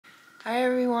Hi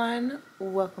everyone,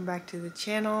 welcome back to the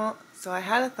channel. So I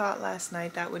had a thought last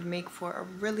night that would make for a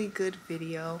really good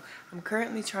video. I'm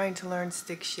currently trying to learn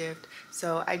stick shift,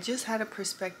 so I just had a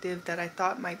perspective that I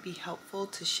thought might be helpful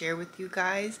to share with you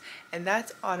guys, and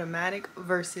that's automatic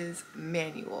versus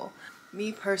manual.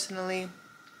 Me personally,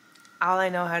 all I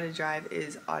know how to drive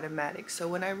is automatic. So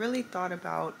when I really thought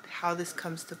about how this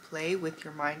comes to play with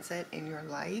your mindset in your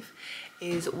life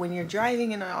is when you're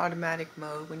driving in an automatic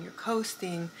mode, when you're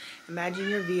coasting, imagine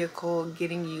your vehicle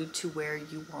getting you to where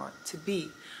you want to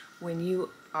be. When you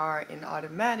are in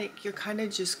automatic, you're kind of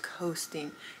just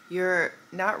coasting. You're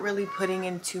not really putting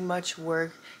in too much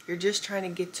work. You're just trying to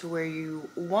get to where you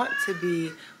want to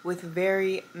be with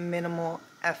very minimal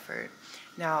effort.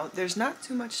 Now, there's not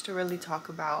too much to really talk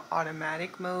about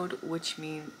automatic mode, which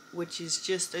is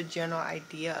just a general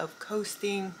idea of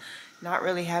coasting, not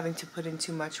really having to put in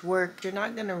too much work. You're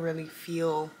not gonna really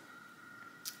feel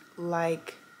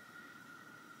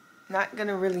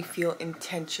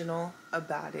intentional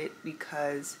about it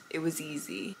because it was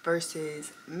easy,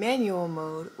 versus manual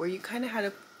mode where you kind of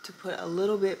had to put a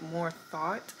little bit more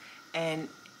thought and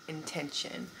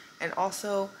intention. And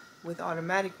also with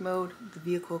automatic mode, the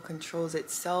vehicle controls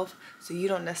itself, so you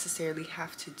don't necessarily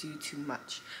have to do too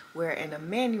much. Where in a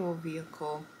manual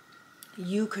vehicle,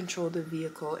 you control the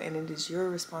vehicle and it is your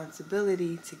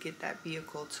responsibility to get that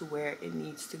vehicle to where it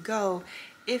needs to go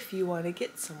if you want to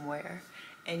get somewhere.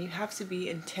 And you have to be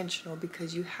intentional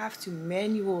because you have to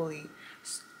manually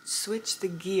switch the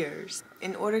gears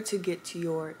in order to get to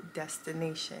your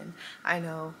destination. I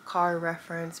know, car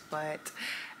reference, but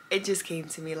it just came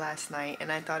to me last night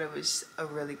and I thought it was a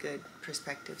really good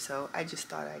perspective, so I just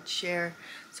thought I'd share.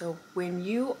 So when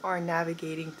you are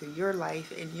navigating through your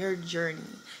life and your journey,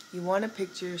 you want to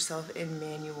picture yourself in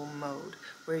manual mode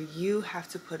where you have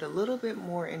to put a little bit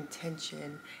more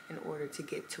intention in order to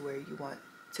get to where you want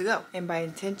to go. And by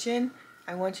intention,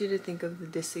 I want you to think of the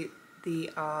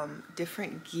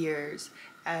different gears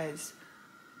as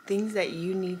things that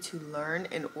you need to learn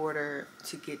in order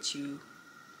to get you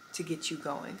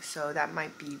going. So that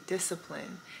might be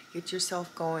discipline. Get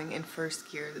yourself going in first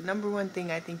gear. The number one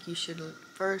thing I think you should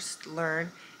first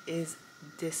learn is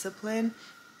discipline,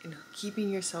 and keeping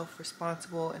yourself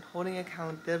responsible and holding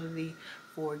accountability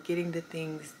for getting the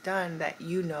things done that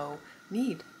you know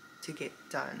need to get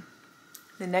done.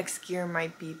 The next gear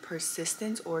might be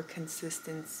persistence or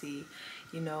consistency.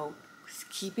 You know,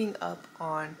 keeping up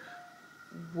on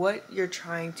what you're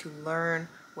trying to learn,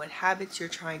 what habits you're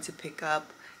trying to pick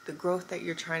up, the growth that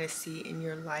you're trying to see in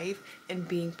your life, and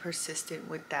being persistent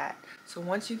with that. So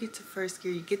once you get to first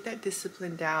gear, you get that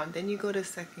discipline down, then you go to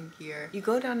second gear. You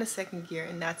go down to second gear,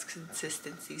 and that's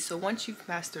consistency. So once you've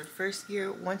mastered first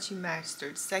gear, once you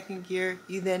mastered second gear,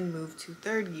 you then move to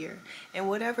third gear. And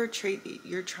whatever trait that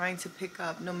you're trying to pick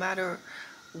up, no matter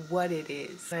what it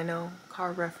is. I know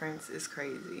car reference is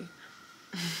crazy.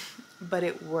 But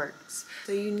it works.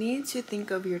 So you need to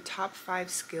think of your top 5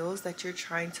 skills that you're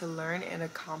trying to learn and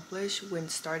accomplish when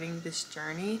starting this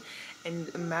journey, and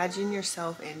imagine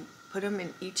yourself and put them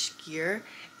in each gear,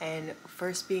 and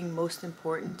first being most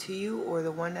important to you or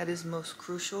the one that is most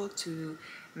crucial to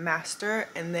master,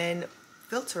 and then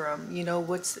filter them. You know,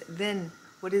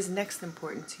 what is next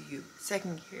important to you?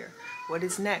 Second gear. What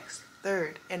is next?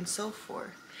 Third, and so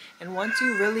forth. And once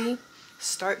you really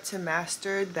start to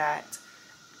master that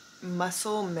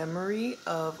muscle memory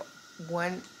of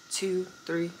 1, 2,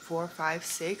 3, 4, 5,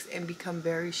 6 and become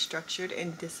very structured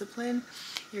and disciplined,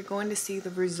 you're going to see the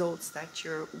results that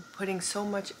you're putting so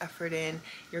much effort in.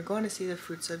 You're going to see the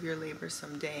fruits of your labor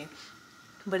someday.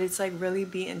 But it's like really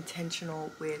be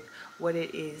intentional with what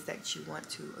it is that you want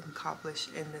to accomplish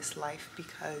in this life,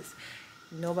 because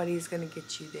nobody's going to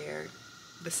get you there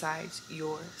besides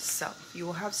yourself. You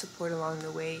will have support along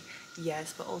the way,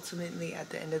 yes, but ultimately at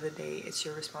the end of the day, it's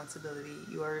your responsibility.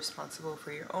 You are responsible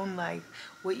for your own life,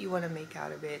 what you want to make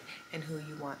out of it, and who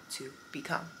you want to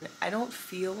become. I don't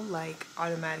feel like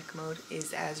automatic mode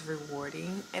is as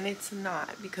rewarding, and it's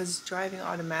not, because driving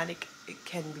automatic, it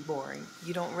can be boring.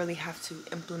 You don't really have to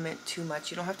implement too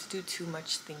much. You don't have to do too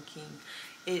much thinking.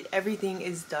 Everything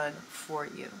is done for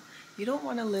you. You don't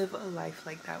want to live a life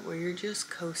like that where you're just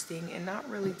coasting and not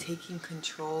really taking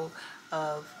control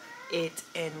of it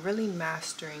and really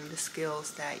mastering the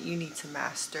skills that you need to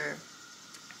master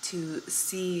to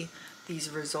see these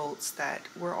results that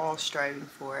we're all striving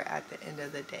for at the end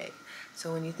of the day.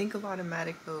 So when you think of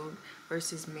automatic mode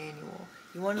versus manual,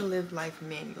 you want to live life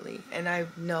manually. And I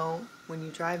know when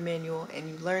you drive manual and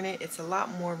you learn it, it's a lot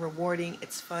more rewarding.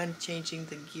 It's fun changing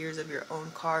the gears of your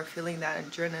own car, feeling that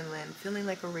adrenaline, feeling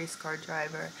like a race car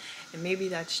driver. And maybe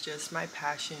that's just my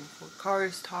passion for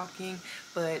cars talking,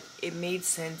 but it made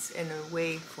sense in a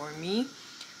way for me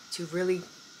to really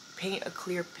paint a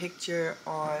clear picture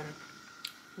on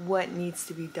what needs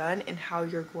to be done and how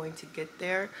you're going to get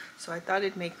there. So I thought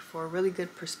it'd make for a really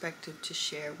good perspective to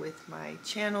share with my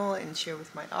channel and share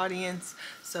with my audience.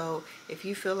 So if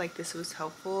you feel like this was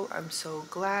helpful, I'm so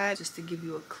glad, just to give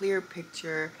you a clear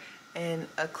picture and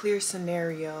a clear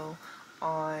scenario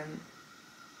on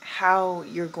how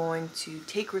you're going to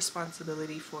take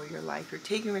responsibility for your life. You're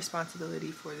taking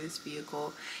responsibility for this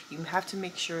vehicle. You have to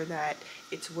make sure that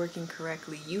it's working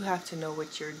correctly. You have to know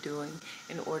what you're doing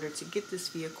in order to get this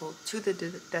vehicle to the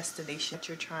destination that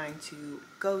you're trying to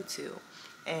go to.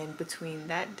 And between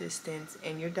that distance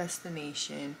and your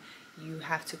destination, you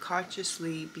have to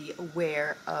consciously be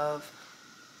aware of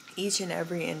each and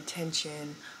every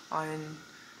intention on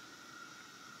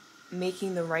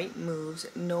making the right moves,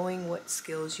 knowing what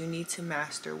skills you need to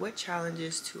master, what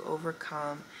challenges to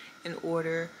overcome in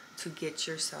order to get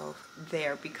yourself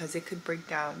there, because it could break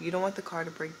down. You don't want the car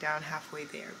to break down halfway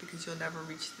there because you'll never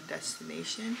reach the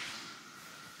destination.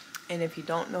 And if you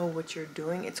don't know what you're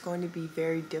doing, it's going to be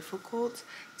very difficult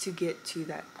to get to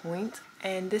that point.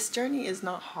 And this journey is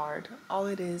not hard. All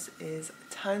it is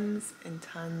tons and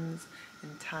tons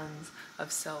and tons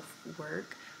of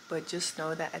self-work. But just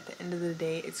know that at the end of the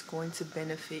day, it's going to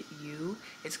benefit you.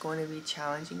 It's going to be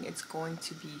challenging. It's going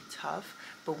to be tough.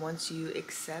 But once you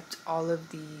accept all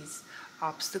of these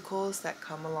obstacles that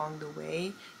come along the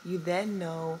way, you then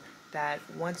know that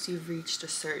once you've reached a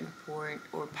certain point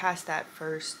or past that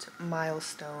first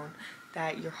milestone,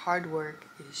 that your hard work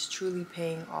is truly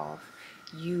paying off.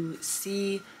 You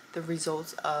see the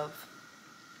results of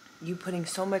you putting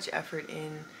so much effort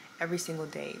in every single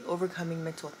day, overcoming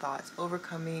mental thoughts,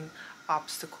 overcoming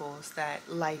obstacles that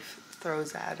life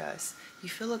throws at us. You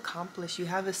feel accomplished. You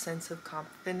have a sense of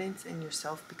confidence in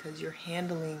yourself because you're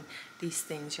handling these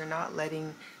things. You're not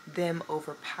letting them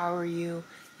overpower you.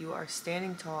 You are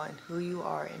standing tall in who you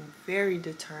are and very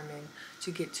determined to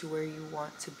get to where you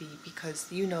want to be,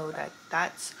 because you know that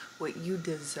that's what you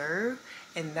deserve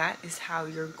and that is how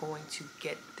you're going to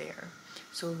get there.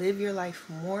 So live your life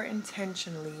more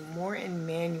intentionally, more in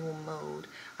manual mode.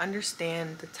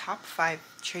 Understand the top 5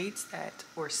 traits that,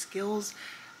 or skills,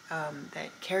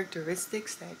 that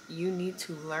characteristics that you need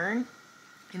to learn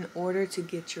in order to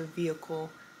get your vehicle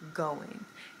going.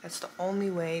 That's the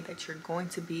only way that you're going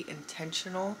to be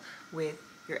intentional with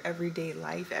your everyday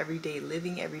life, everyday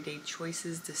living, everyday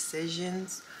choices,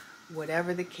 decisions,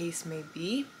 whatever the case may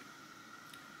be.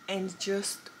 And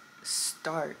just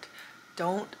start.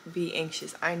 Don't be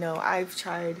anxious. I know I've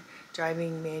tried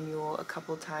driving manual a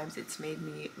couple times. It's made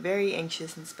me very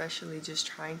anxious, and especially just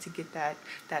trying to get that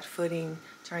footing,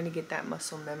 trying to get that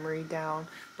muscle memory down.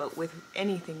 But with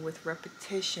anything, with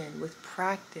repetition, with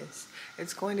practice,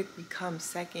 it's going to become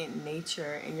second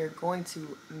nature, and you're going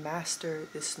to master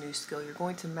this new skill. You're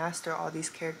going to master all these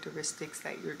characteristics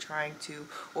that you're trying to,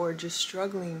 or just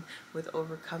struggling with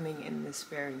overcoming in this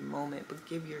very moment. But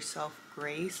give yourself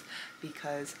grace,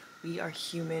 because we are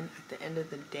human at the end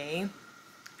of the day.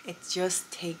 It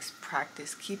just takes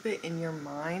practice. Keep it in your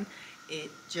mind. It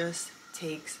just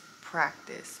takes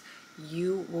practice.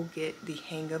 You will get the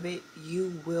hang of it.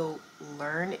 You will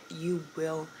learn. You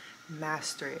will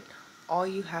master it. All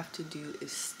you have to do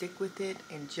is stick with it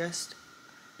and just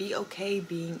be okay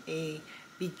being a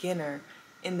beginner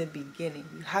in the beginning.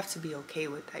 You have to be okay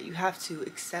with that. You have to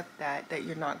accept that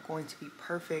you're not going to be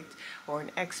perfect or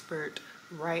an expert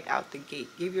right out the gate.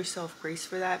 Give yourself grace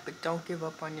for that, but don't give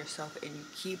up on yourself, and you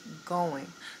keep going,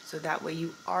 so that way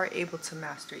you are able to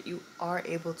master it. You are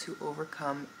able to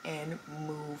overcome and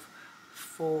move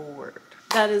forward.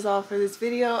 That is all for this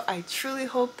video. I truly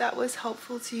hope that was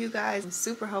helpful to you guys. It was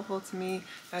super helpful to me.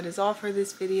 That is all for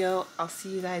this video. I'll see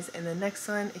you guys in the next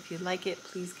one. If you like it,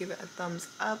 please give it a thumbs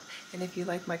up. And if you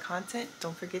like my content,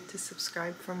 don't forget to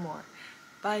subscribe for more.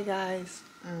 Bye guys.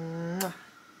 Mwah.